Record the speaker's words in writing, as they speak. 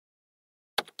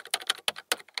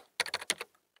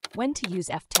When to use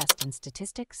F-test in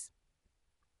statistics?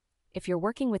 If you're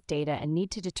working with data and need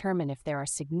to determine if there are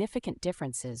significant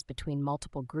differences between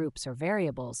multiple groups or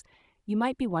variables, you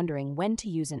might be wondering when to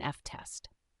use an F-test.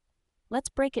 Let's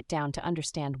break it down to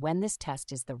understand when this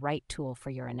test is the right tool for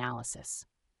your analysis.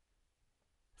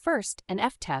 First, an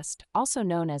F-test, also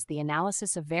known as the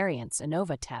analysis of variance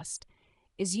ANOVA test,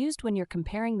 is used when you're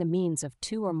comparing the means of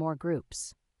two or more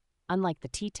groups. Unlike the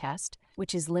t-test,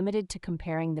 which is limited to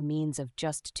comparing the means of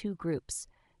just two groups,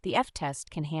 the F-test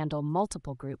can handle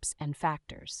multiple groups and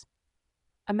factors.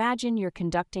 Imagine you're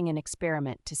conducting an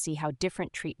experiment to see how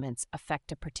different treatments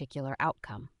affect a particular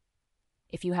outcome.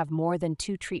 If you have more than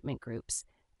two treatment groups,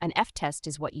 an F-test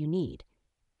is what you need.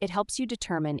 It helps you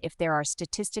determine if there are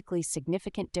statistically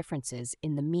significant differences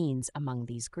in the means among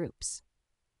these groups.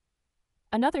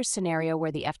 Another scenario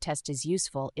where the F-test is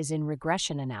useful is in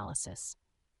regression analysis.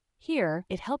 Here,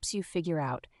 it helps you figure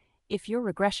out if your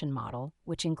regression model,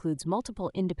 which includes multiple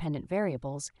independent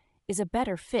variables, is a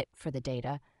better fit for the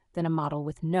data than a model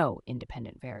with no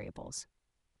independent variables.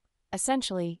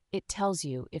 Essentially, it tells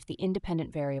you if the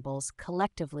independent variables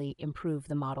collectively improve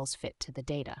the model's fit to the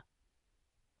data.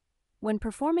 When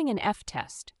performing an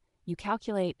F-test, you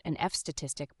calculate an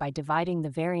F-statistic by dividing the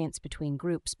variance between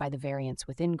groups by the variance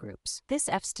within groups. This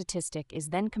F-statistic is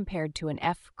then compared to an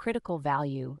F-critical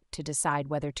value to decide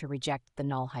whether to reject the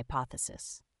null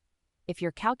hypothesis. If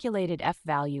your calculated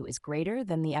F-value is greater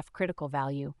than the F-critical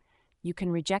value, you can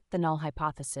reject the null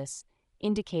hypothesis,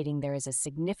 indicating there is a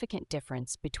significant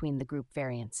difference between the group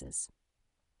variances.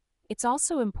 It's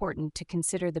also important to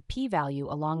consider the p-value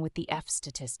along with the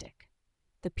F-statistic.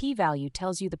 The p-value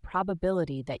tells you the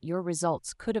probability that your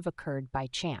results could have occurred by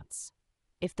chance.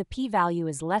 If the p-value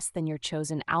is less than your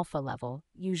chosen alpha level,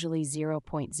 usually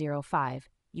 0.05,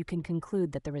 you can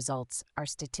conclude that the results are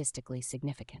statistically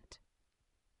significant.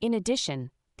 In addition,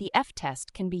 the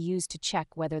F-test can be used to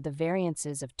check whether the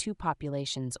variances of two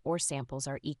populations or samples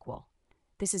are equal.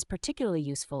 This is particularly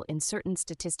useful in certain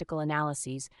statistical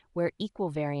analyses where equal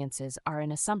variances are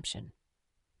an assumption.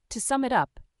 To sum it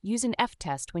up, use an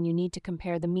F-test when you need to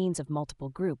compare the means of multiple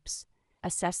groups,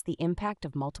 assess the impact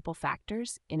of multiple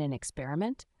factors in an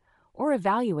experiment, or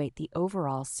evaluate the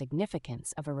overall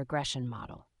significance of a regression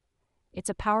model. It's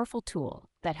a powerful tool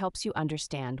that helps you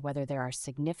understand whether there are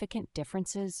significant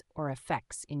differences or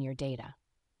effects in your data.